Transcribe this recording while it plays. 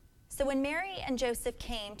So when Mary and Joseph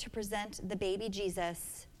came to present the baby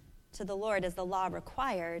Jesus to the Lord as the law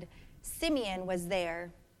required, Simeon was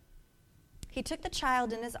there. He took the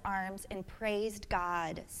child in his arms and praised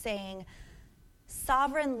God, saying,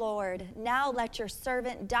 "Sovereign Lord, now let your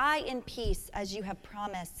servant die in peace as you have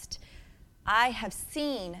promised. I have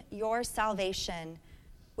seen your salvation,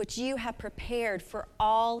 which you have prepared for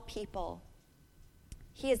all people.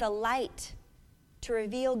 He is a light to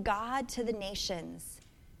reveal God to the nations,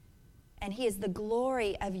 and he is the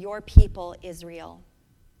glory of your people, Israel."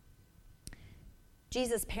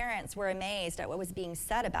 Jesus' parents were amazed at what was being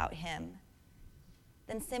said about him.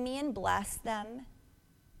 Then Simeon blessed them,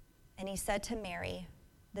 and he said to Mary,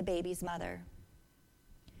 the baby's mother,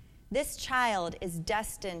 "This child is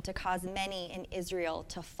destined to cause many in Israel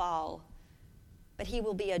to fall, but he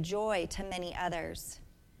will be a joy to many others.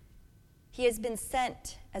 He has been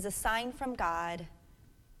sent as a sign from God,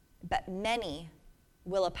 but many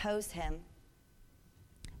will oppose him.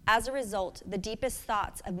 As a result, the deepest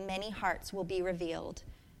thoughts of many hearts will be revealed,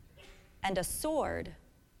 and a sword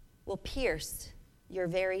will pierce your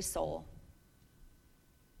very soul."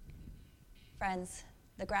 Friends,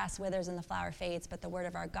 the grass withers and the flower fades, but the word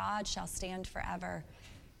of our God shall stand forever.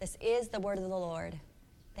 This is the word of the Lord.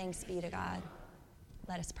 Thanks be to God.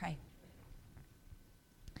 Let us pray.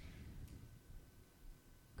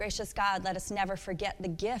 Gracious God, let us never forget the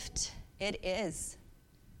gift it is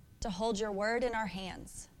to hold your word in our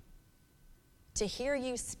hands, to hear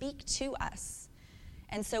you speak to us.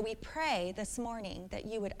 And so we pray this morning that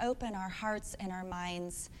you would open our hearts and our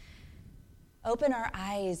minds, open our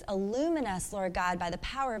eyes, illumine us, Lord God, by the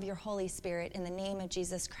power of your Holy Spirit in the name of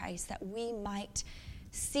Jesus Christ, that we might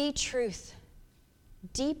see truth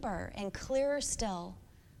deeper and clearer still.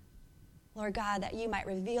 Lord God, that you might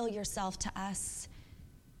reveal yourself to us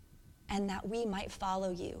and that we might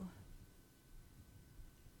follow you.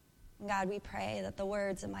 God, we pray that the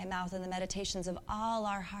words of my mouth and the meditations of all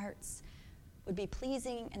our hearts would be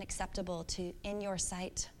pleasing and acceptable in your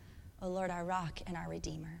sight, O Lord, our rock and our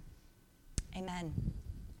Redeemer. Amen.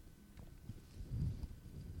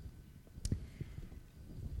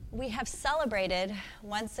 We have celebrated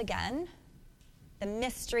once again the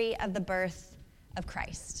mystery of the birth of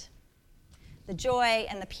Christ, the joy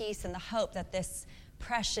and the peace and the hope that this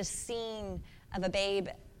precious scene of a babe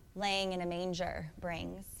laying in a manger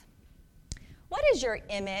brings. What is your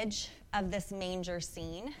image of this manger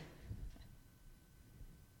scene?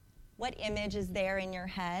 What image is there in your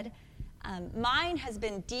head? Mine has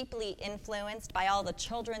been deeply influenced by all the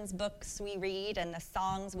children's books we read and the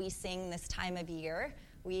songs we sing this time of year.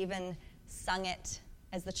 We even sung it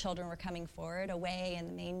as the children were coming forward, "Away in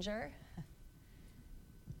the manger."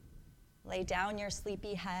 Lay down your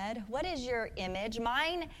sleepy head. What is your image?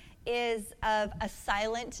 Mine is of a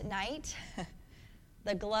silent night,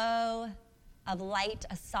 the glow of light,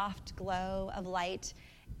 a soft glow of light,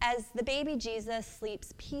 as the baby Jesus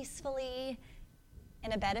sleeps peacefully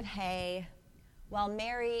in a bed of hay, while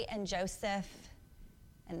Mary and Joseph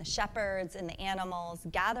and the shepherds and the animals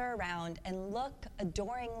gather around and look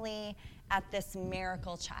adoringly at this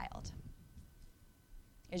miracle child.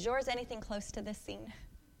 Is yours anything close to this scene?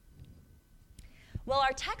 Well,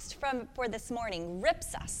 our text for this morning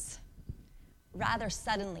rips us rather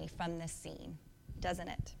suddenly from this scene, doesn't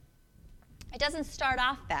it? It doesn't start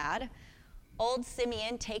off bad. Old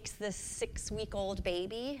Simeon takes this 6-week-old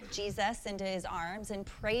baby, Jesus, into his arms and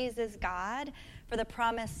praises God for the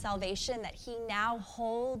promised salvation that he now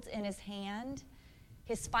holds in his hand,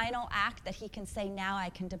 his final act that he can say, "Now I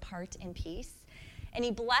can depart in peace." And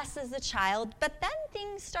he blesses the child, but then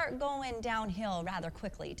things start going downhill rather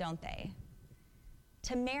quickly, don't they?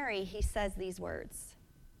 To Mary, he says these words,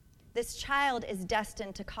 "This child is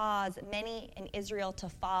destined to cause many in Israel to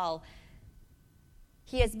fall.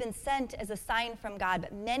 He has been sent as a sign from God,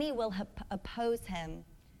 but many will oppose him.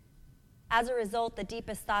 As a result, the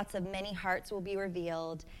deepest thoughts of many hearts will be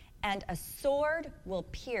revealed, and a sword will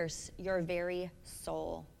pierce your very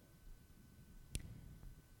soul."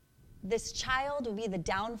 This child will be the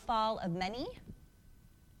downfall of many.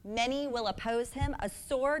 Many will oppose him. A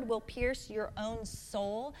sword will pierce your own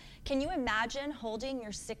soul. Can you imagine holding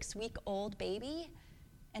your 6-week-old baby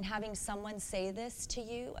and having someone say this to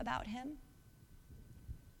you about him?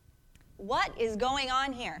 What is going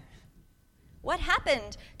on here? What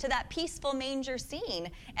happened to that peaceful manger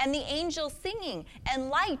scene and the angels singing and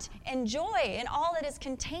light and joy and all that is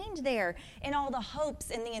contained there and all the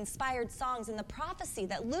hopes and the inspired songs and the prophecy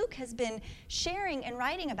that Luke has been sharing and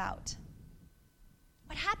writing about?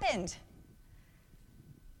 What happened?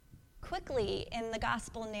 Quickly in the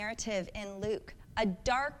gospel narrative in Luke, a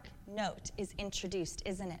dark note is introduced,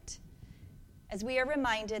 isn't it? as we are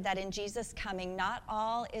reminded that in Jesus' coming, not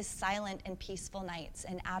all is silent and peaceful nights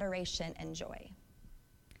and adoration and joy.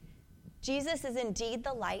 Jesus is indeed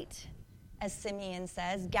the light, as Simeon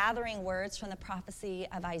says, gathering words from the prophecy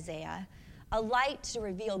of Isaiah, a light to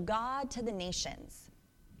reveal God to the nations.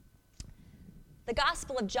 The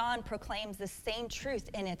Gospel of John proclaims the same truth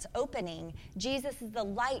in its opening. Jesus is the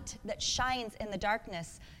light that shines in the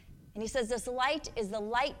darkness. And he says this light is the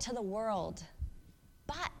light to the world.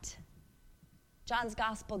 But John's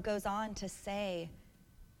Gospel goes on to say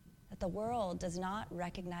that the world does not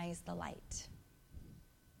recognize the light.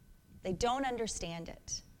 They don't understand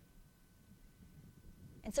it.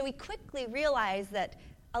 And so we quickly realize that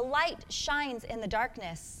a light shines in the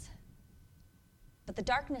darkness, but the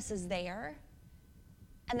darkness is there,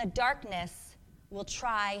 and the darkness will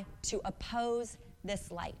try to oppose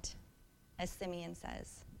this light, as Simeon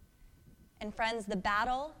says. And friends, the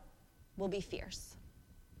battle will be fierce.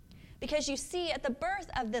 Because you see, at the birth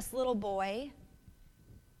of this little boy,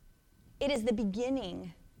 it is the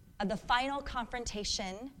beginning of the final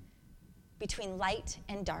confrontation between light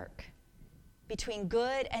and dark, between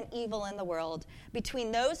good and evil in the world,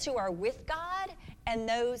 between those who are with God and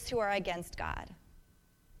those who are against God.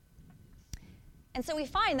 And so we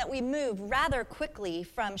find that we move rather quickly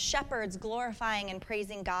from shepherds glorifying and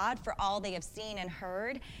praising God for all they have seen and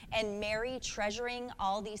heard, and Mary treasuring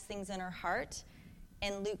all these things in her heart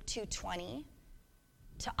in Luke 2:20,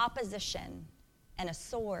 to opposition and a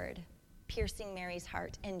sword piercing Mary's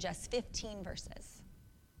heart in just 15 verses.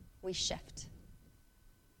 We shift.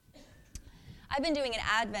 I've been doing an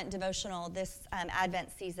Advent devotional this Advent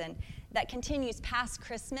season that continues past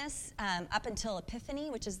Christmas up until Epiphany,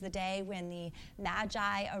 which is the day when the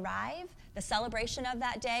Magi arrive, the celebration of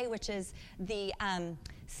that day, which is the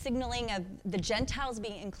signaling of the Gentiles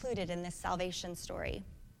being included in this salvation story.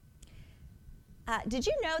 Did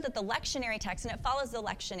you know that the lectionary text, and it follows the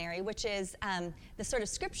lectionary, which is the sort of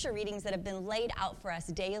scripture readings that have been laid out for us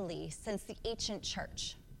daily since the ancient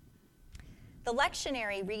church? The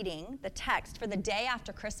lectionary reading, the text for the day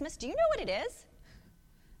after Christmas, do you know what it is?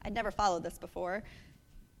 I'd never followed this before.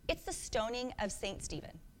 It's the stoning of St.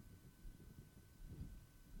 Stephen.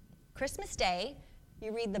 Christmas Day,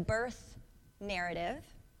 you read the birth narrative,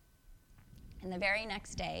 and the very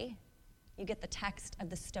next day, you get the text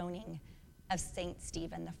of the stoning of St.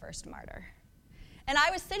 Stephen, the first martyr. And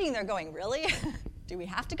I was sitting there going, really? Do we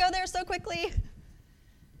have to go there so quickly?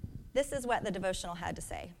 This is what the devotional had to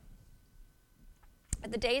say.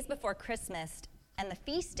 But the days before Christmas and the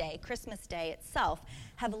feast day, Christmas Day itself,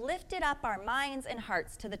 have lifted up our minds and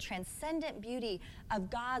hearts to the transcendent beauty of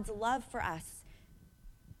God's love for us.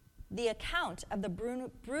 The account of the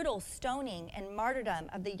brutal stoning and martyrdom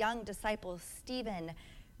of the young disciple Stephen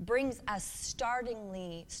brings us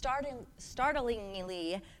startlingly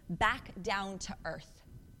back down to earth.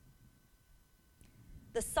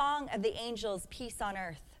 The song of the angels, peace on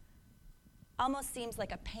earth, almost seems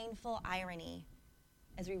like a painful irony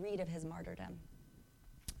as we read of his martyrdom.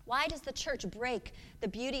 Why does the church break the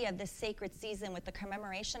beauty of this sacred season with the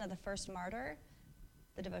commemoration of the first martyr?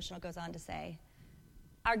 The devotional goes on to say,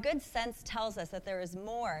 our good sense tells us that there is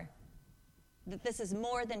more, that this is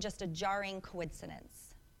more than just a jarring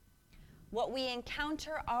coincidence. What we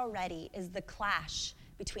encounter already is the clash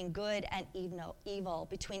between good and evil,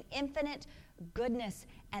 between infinite goodness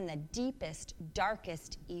and the deepest,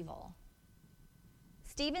 darkest evil.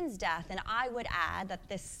 Stephen's death, and I would add that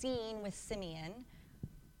this scene with Simeon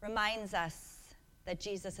reminds us that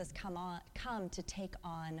Jesus has come to take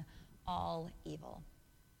on all evil.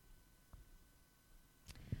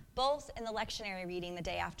 Both in the lectionary reading the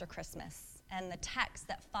day after Christmas and the text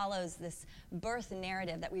that follows this birth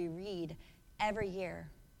narrative that we read every year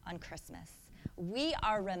on Christmas, we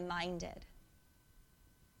are reminded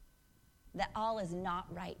that all is not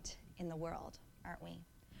right in the world, aren't we?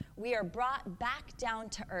 We are brought back down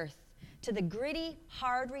to earth, to the gritty,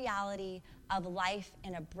 hard reality of life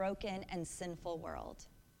in a broken and sinful world.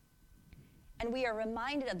 And we are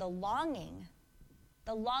reminded of the longing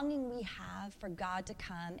we have for God to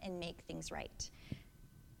come and make things right.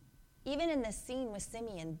 Even in this scene with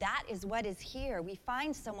Simeon, that is what is here. We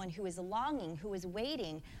find someone who is longing, who is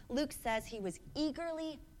waiting. Luke says he was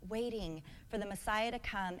eagerly waiting for the Messiah to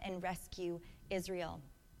come and rescue Israel.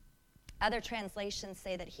 Other translations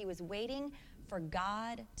say that he was waiting for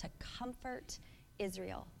God to comfort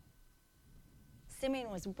Israel.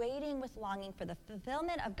 Simeon was waiting with longing for the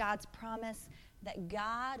fulfillment of God's promise that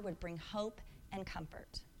God would bring hope and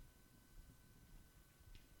comfort.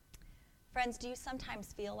 Friends, do you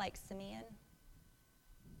sometimes feel like Simeon?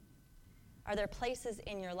 Are there places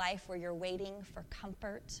in your life where you're waiting for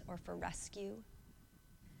comfort or for rescue?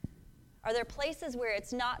 Are there places where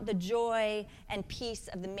it's not the joy and peace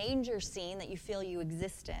of the manger scene that you feel you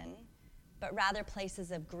exist in, but rather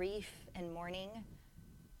places of grief and mourning,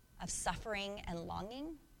 of suffering and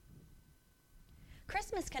longing?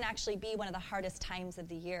 Christmas can actually be one of the hardest times of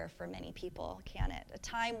the year for many people, can it? A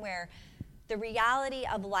time where the reality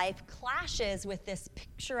of life clashes with this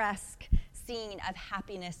picturesque scene of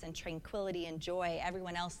happiness and tranquility and joy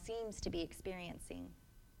everyone else seems to be experiencing.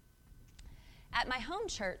 At my home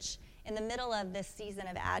church, in the middle of this season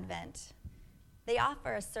of Advent, they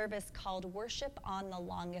offer a service called Worship on the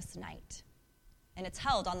Longest Night. And it's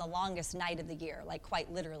held on the longest night of the year, like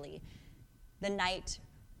quite literally. The night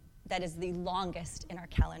that is the longest in our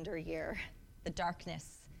calendar year. The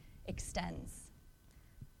darkness extends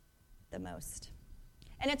the most.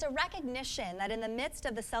 And it's a recognition that in the midst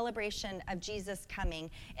of the celebration of Jesus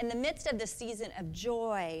coming, in the midst of the season of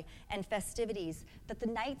joy and festivities, that the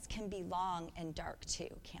nights can be long and dark too,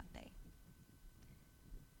 can't they?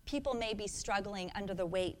 People may be struggling under the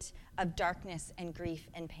weight of darkness and grief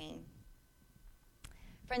and pain.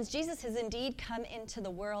 Friends, Jesus has indeed come into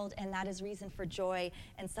the world, and that is reason for joy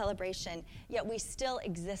and celebration, yet we still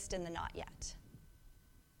exist in the not yet.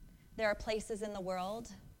 There are places in the world,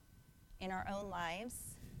 in our own lives,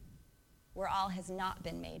 where all has not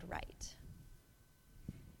been made right.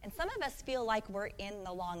 And some of us feel like we're in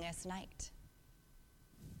the longest night,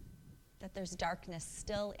 that there's darkness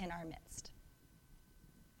still in our midst.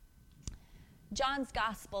 John's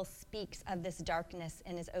gospel speaks of this darkness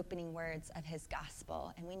in his opening words of his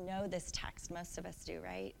gospel, and we know this text, most of us do,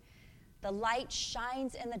 right? The light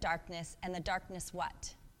shines in the darkness, and the darkness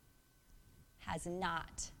what? Has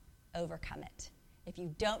not overcome it. If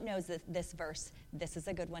you don't know this verse, this is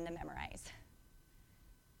a good one to memorize.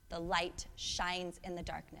 The light shines in the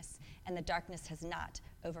darkness, and the darkness has not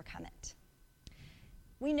overcome it.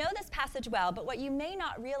 We know this passage well, but what you may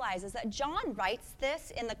not realize is that John writes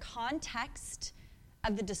this in the context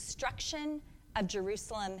of the destruction of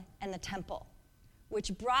Jerusalem and the temple,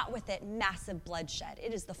 which brought with it massive bloodshed.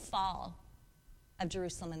 It is the fall of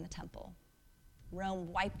Jerusalem and the temple.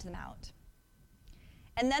 Rome wiped them out.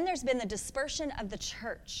 And then there's been the dispersion of the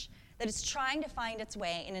church that is trying to find its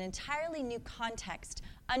way in an entirely new context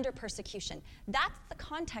under persecution. That's the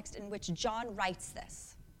context in which John writes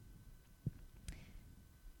this.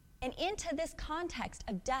 And into this context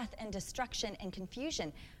of death and destruction and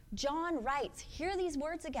confusion, John writes, hear these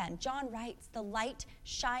words again. John writes, the light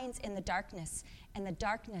shines in the darkness, and the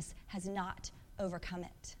darkness has not overcome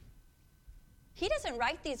it. He doesn't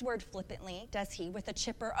write these words flippantly, does he, with a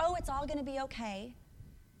chipper, oh, it's all going to be okay.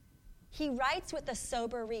 He writes with a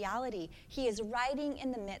sober reality. He is writing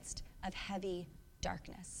in the midst of heavy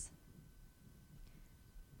darkness.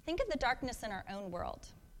 Think of the darkness in our own world.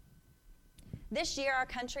 This year, our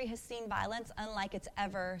country has seen violence unlike it's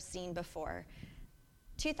ever seen before.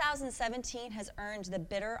 2017 has earned the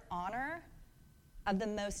bitter honor of the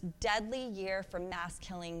most deadly year for mass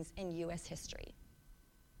killings in U.S. history.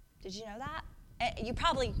 Did you know that? You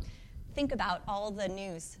probably think about all the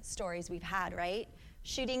news stories we've had, right?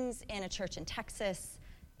 Shootings in a church in Texas,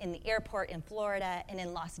 in the airport in Florida, and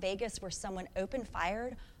in Las Vegas, where someone opened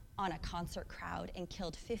fire on a concert crowd and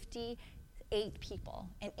killed 58 people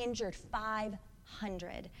and injured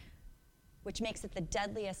 500, which makes it the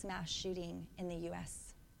deadliest mass shooting in the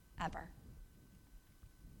U.S. ever.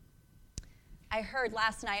 I heard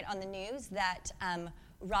last night on the news that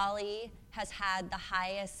Raleigh has had the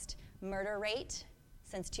highest murder rate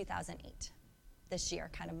since 2008. This year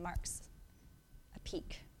kind of marks a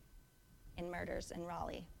peak in murders in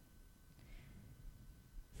Raleigh.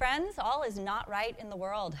 Friends, all is not right in the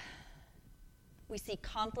world. We see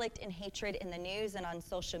conflict and hatred in the news and on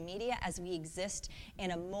social media as we exist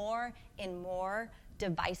in a more and more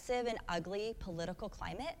divisive and ugly political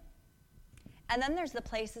climate. And then there's the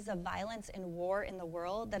places of violence and war in the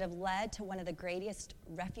world that have led to one of the greatest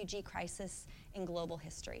refugee crises in global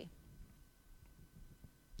history.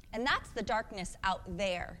 And that's the darkness out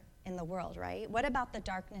there in the world, right? What about the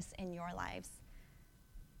darkness in your lives?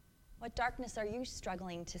 What darkness are you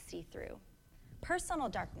struggling to see through? Personal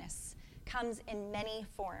darkness comes in many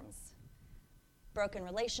forms. Broken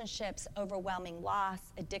relationships, overwhelming loss,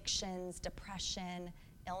 addictions, depression,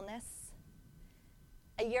 illness.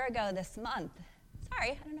 A year ago this month,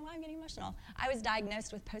 sorry, I don't know why I'm getting emotional, I was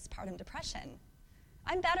diagnosed with postpartum depression.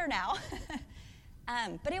 I'm better now.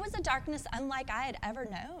 But it was a darkness unlike I had ever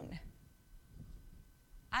known.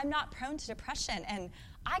 I'm not prone to depression, and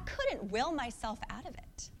I couldn't will myself out of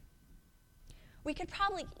it. We could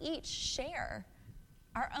probably each share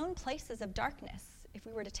our own places of darkness if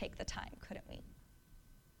we were to take the time, couldn't we?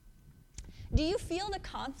 Do you feel the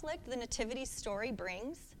conflict the Nativity story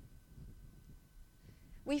brings?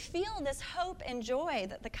 We feel this hope and joy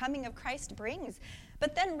that the coming of Christ brings.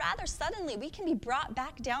 But then rather suddenly, we can be brought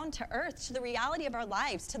back down to earth, to the reality of our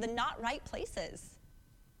lives, to the not right places.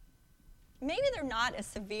 Maybe they're not as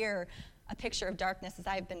severe a picture of darkness as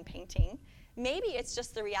I've been painting. Maybe it's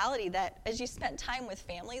just the reality that as you spent time with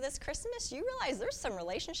family this Christmas, you realize there's some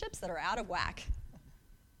relationships that are out of whack,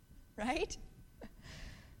 right?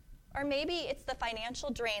 Or maybe it's the financial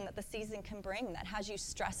drain that the season can bring that has you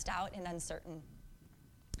stressed out and uncertain.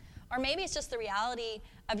 Or maybe it's just the reality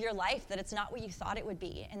of your life that it's not what you thought it would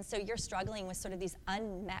be, and so you're struggling with sort of these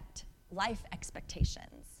unmet life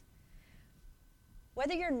expectations.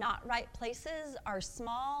 Whether your not right places are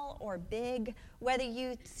small or big, whether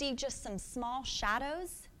you see just some small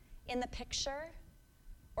shadows in the picture,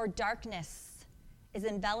 or darkness is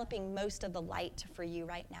enveloping most of the light for you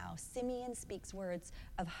right now, Simeon speaks words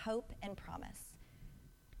of hope and promise.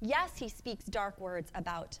 Yes, he speaks dark words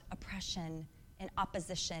about oppression and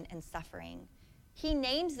opposition and suffering. He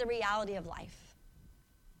names the reality of life.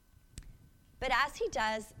 But as he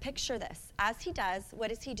does, picture this, as he does, what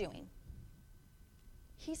is he doing?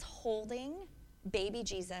 He's holding baby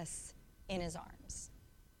Jesus in his arms.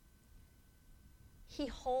 He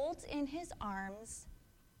holds in his arms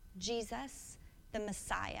Jesus, the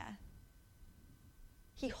Messiah.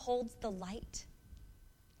 He holds the light.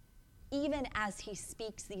 Even as he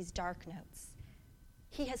speaks these dark notes,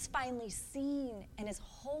 he has finally seen and is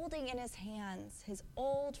holding in his hands, his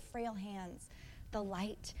old, frail hands, the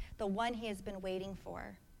light, the one he has been waiting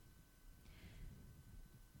for.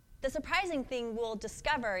 The surprising thing we'll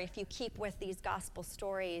discover if you keep with these gospel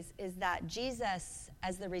stories is that Jesus,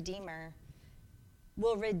 as the Redeemer,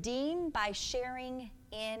 will redeem by sharing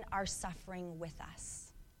in our suffering with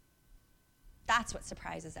us. That's what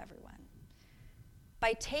surprises everyone.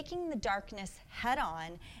 By taking the darkness head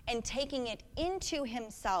on and taking it into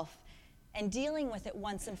himself and dealing with it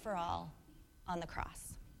once and for all on the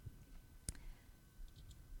cross.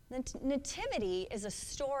 The Nativity is a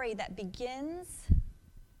story that begins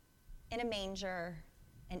in a manger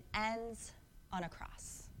and ends on a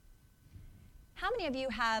cross. How many of you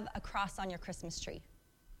have a cross on your Christmas tree?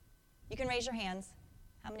 You can raise your hands.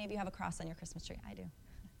 How many of you have a cross on your Christmas tree? I do.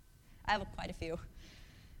 I have quite a few.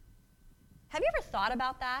 Have you ever thought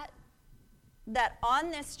about that? That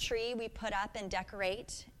on this tree we put up and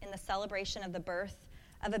decorate in the celebration of the birth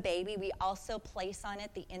of a baby, we also place on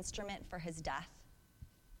it the instrument for his death.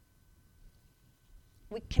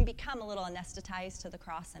 We can become a little anesthetized to the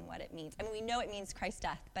cross and what it means. I mean, we know it means Christ's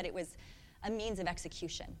death, but it was a means of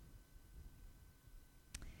execution.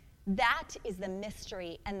 That is the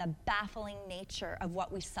mystery and the baffling nature of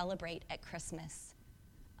what we celebrate at Christmas.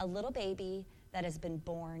 A little baby that has been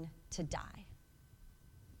born to die.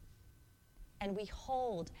 And we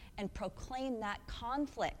hold and proclaim that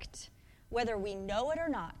conflict, whether we know it or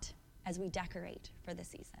not, as we decorate for the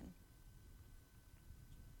season.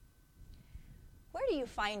 Where do you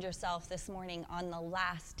find yourself this morning on the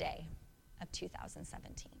last day of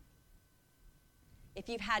 2017? If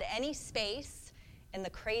you've had any space in the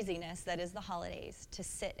craziness that is the holidays to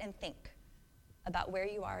sit and think about where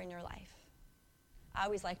you are in your life. I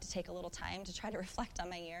always like to take a little time to try to reflect on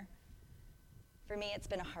my year. For me, it's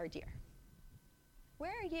been a hard year.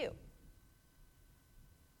 Where are you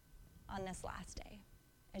on this last day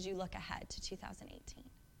as you look ahead to 2018?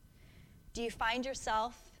 Do you find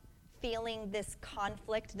yourself feeling this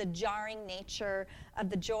conflict, the jarring nature of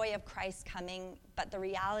the joy of Christ coming, but the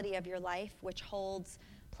reality of your life, which holds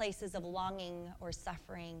places of longing or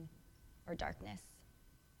suffering or darkness?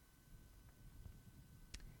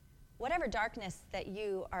 Whatever darkness that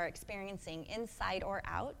you are experiencing, inside or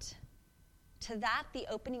out, to that the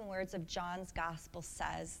opening words of John's gospel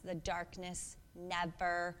says, the darkness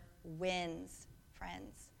never wins,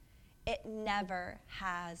 friends. It never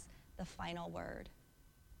has the final word.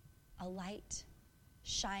 A light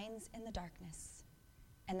shines in the darkness,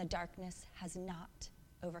 and the darkness has not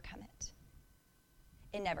overcome it.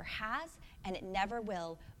 It never has, and it never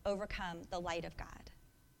will overcome the light of God.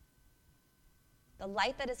 The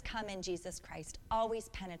light that has come in Jesus Christ always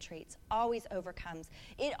penetrates, always overcomes.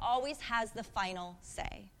 It always has the final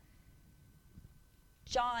say.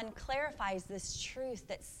 John clarifies this truth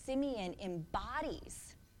that Simeon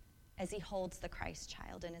embodies as he holds the Christ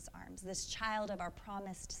child in his arms, this child of our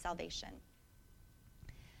promised salvation.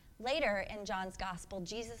 Later in John's gospel,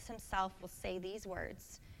 Jesus himself will say these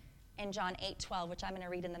words in John 8:12, which I'm going to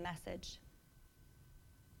read in the Message.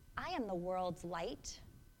 I am the world's light,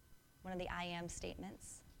 one of the I am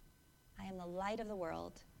statements. I am the light of the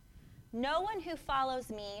world. No one who follows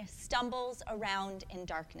me stumbles around in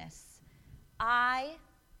darkness. I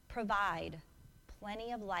provide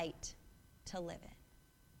plenty of light to live in.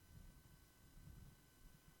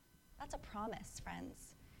 that's a promise,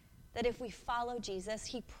 friends. That if we follow Jesus,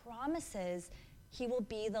 he promises he will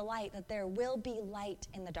be the light, that there will be light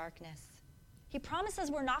in the darkness. He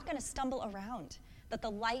promises we're not going to stumble around, that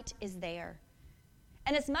the light is there.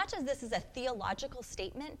 And as much as this is a theological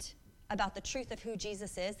statement about the truth of who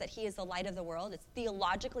Jesus is, that he is the light of the world, it's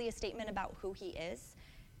theologically a statement about who he is,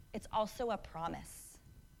 it's also a promise.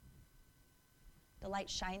 The light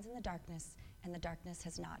shines in the darkness, and the darkness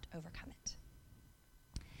has not overcome it.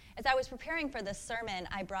 As I was preparing for this sermon,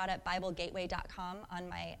 I brought up BibleGateway.com on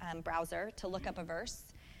my browser to look up a verse.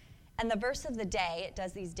 And the verse of the day, it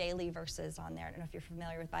does these daily verses on there. I don't know if you're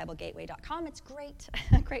familiar with BibleGateway.com. It's great,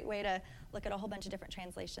 a great way to look at a whole bunch of different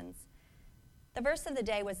translations. The verse of the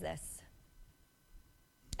day was this.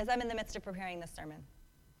 As I'm in the midst of preparing this sermon,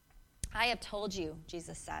 I have told you,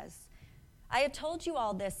 Jesus says, I have told you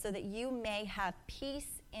all this so that you may have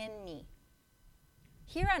peace in me.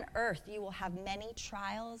 Here on earth, you will have many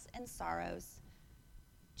trials and sorrows.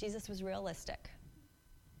 Jesus was realistic.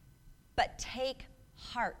 But take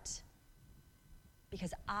heart,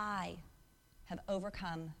 because I have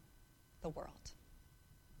overcome the world.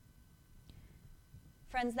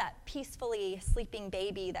 Friends, that peacefully sleeping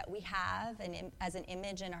baby that we have as an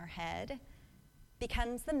image in our head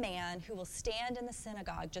becomes the man who will stand in the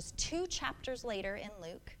synagogue just 2 chapters later in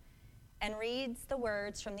Luke and reads the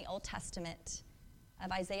words from the Old Testament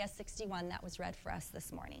of Isaiah 61 that was read for us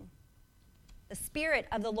this morning. The Spirit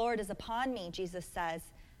of the Lord is upon me, Jesus says,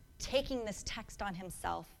 taking this text on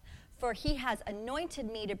himself. For he has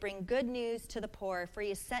anointed me to bring good news to the poor, for he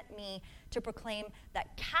has sent me to proclaim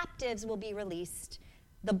that captives will be released,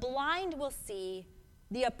 the blind will see,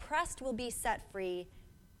 the oppressed will be set free,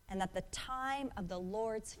 and that the time of the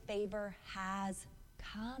Lord's favor has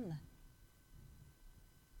come.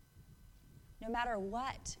 No matter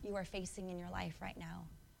what you are facing in your life right now,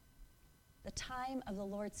 the time of the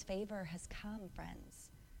Lord's favor has come,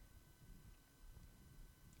 friends.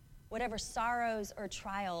 Whatever sorrows or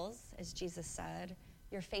trials, as Jesus said,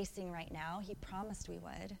 you're facing right now, he promised we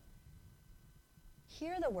would.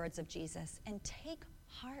 Hear the words of Jesus and take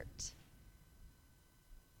heart,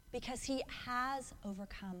 because he has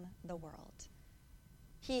overcome the world.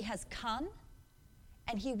 He has come,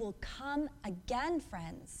 and he will come again,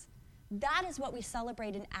 friends. That is what we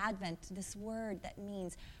celebrate in Advent, this word that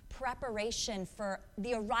means preparation for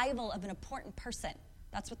the arrival of an important person.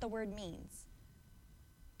 That's what the word means.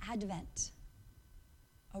 Advent,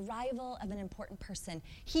 arrival of an important person.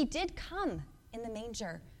 He did come in the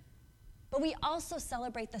manger, but we also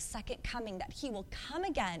celebrate the second coming, that he will come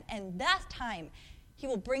again, and that time he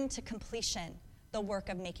will bring to completion the work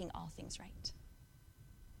of making all things right.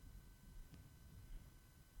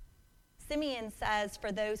 Simeon says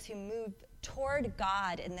for those who move toward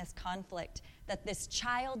God in this conflict, that this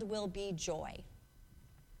child will be joy.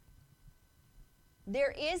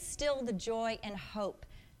 There is still the joy and hope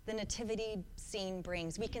the nativity scene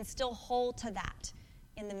brings. We can still hold to that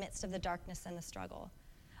in the midst of the darkness and the struggle.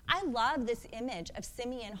 I love this image of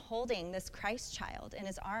Simeon holding this Christ child in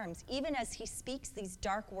his arms, even as he speaks these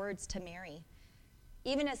dark words to Mary,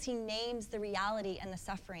 even as he names the reality and the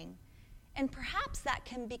suffering. And perhaps that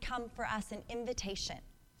can become for us an invitation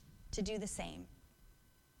to do the same,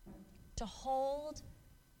 to hold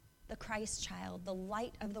the Christ child, the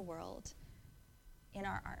light of the world, in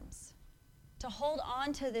our arms, to hold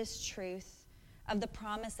on to this truth of the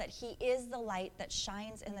promise that he is the light that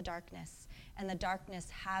shines in the darkness, and the darkness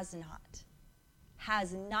has not,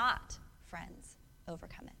 friends,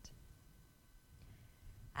 overcome it.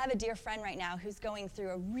 I have a dear friend right now who's going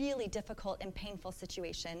through a really difficult and painful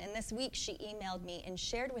situation. And this week she emailed me and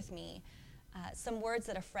shared with me some words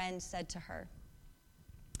that a friend said to her.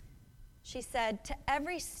 She said, "To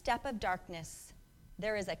every step of darkness,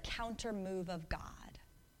 there is a counter move of God."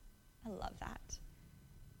 I love that.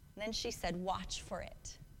 And then she said, "Watch for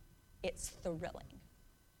it. It's thrilling."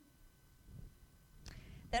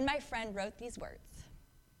 Then my friend wrote these words.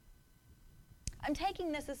 "I'm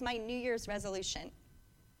taking this as my New Year's resolution,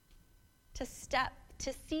 to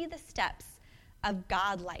see the steps of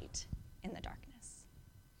God light in the darkness."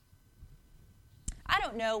 I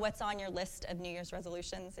don't know what's on your list of New Year's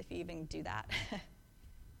resolutions, if you even do that.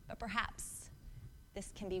 But perhaps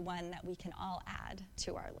this can be one that we can all add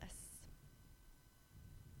to our lists.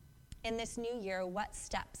 In this new year, what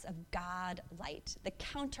steps of God light, the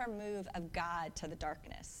counter move of God to the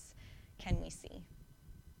darkness, can we see?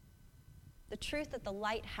 The truth that the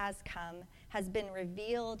light has come has been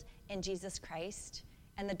revealed in Jesus Christ,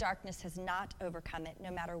 and the darkness has not overcome it,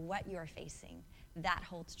 no matter what you are facing. That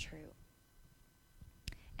holds true.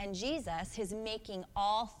 And Jesus is making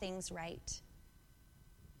all things right.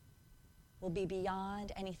 will be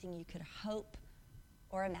beyond anything you could hope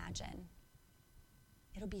or imagine.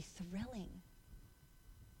 It'll be thrilling.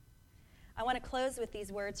 I want to close with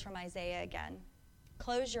these words from Isaiah again.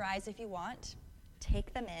 Close your eyes if you want.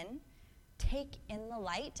 Take them in. Take in the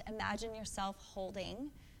light. Imagine yourself holding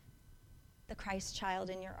the Christ child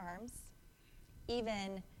in your arms,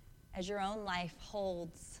 even as your own life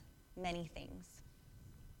holds many things.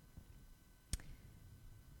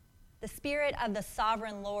 The Spirit of the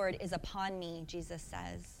sovereign Lord is upon me, Jesus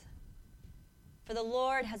says. For the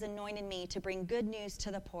Lord has anointed me to bring good news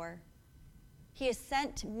to the poor. He has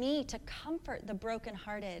sent me to comfort the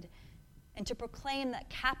brokenhearted and to proclaim that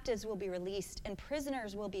captives will be released and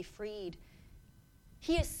prisoners will be freed.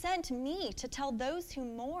 He has sent me to tell those who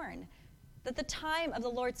mourn that the time of the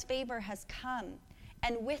Lord's favor has come,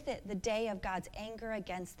 and with it the day of God's anger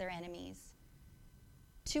against their enemies.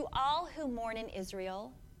 To all who mourn in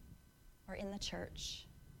Israel or in the church,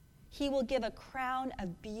 he will give a crown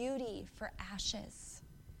of beauty for ashes,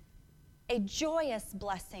 a joyous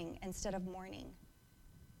blessing instead of mourning,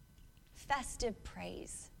 festive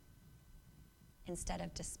praise instead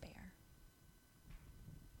of despair.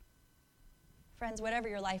 Friends, whatever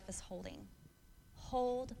your life is holding,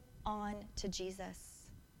 hold on to Jesus.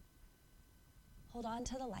 Hold on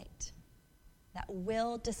to the light that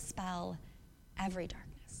will dispel every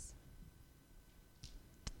darkness.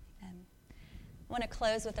 Amen. I want to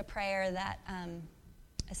close with a prayer that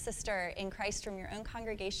a sister in Christ from your own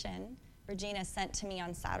congregation, Regina, sent to me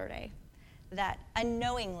on Saturday that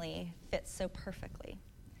unknowingly fits so perfectly.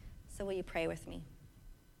 So will you pray with me?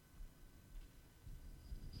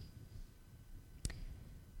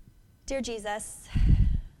 Dear Jesus,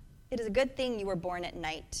 it is a good thing you were born at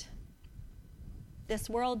night. This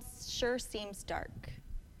world sure seems dark.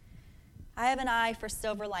 I have an eye for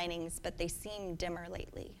silver linings, but they seem dimmer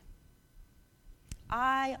lately.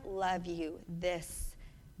 I love you, this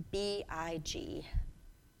B-I-G,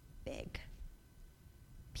 big.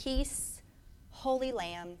 Peace, Holy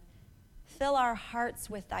Lamb, fill our hearts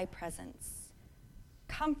with thy presence.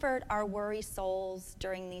 Comfort our weary souls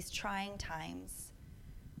during these trying times.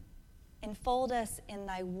 Enfold us in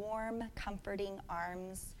thy warm, comforting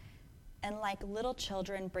arms, and like little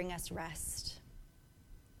children, bring us rest.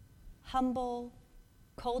 Humble,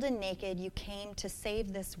 cold and naked, you came to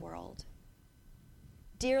save this world.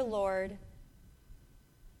 Dear Lord,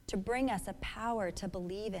 to bring us a power to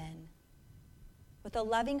believe in, with a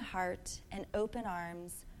loving heart and open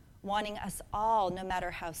arms, wanting us all, no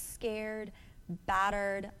matter how scared,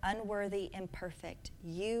 battered, unworthy, imperfect,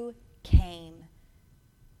 you came.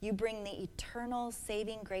 You bring the eternal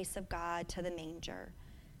saving grace of God to the manger.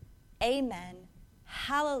 Amen.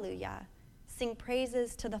 Hallelujah. Sing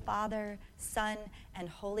praises to the Father, Son, and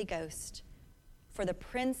Holy Ghost, for the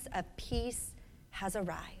Prince of Peace has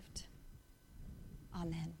arrived.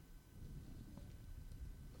 Amen.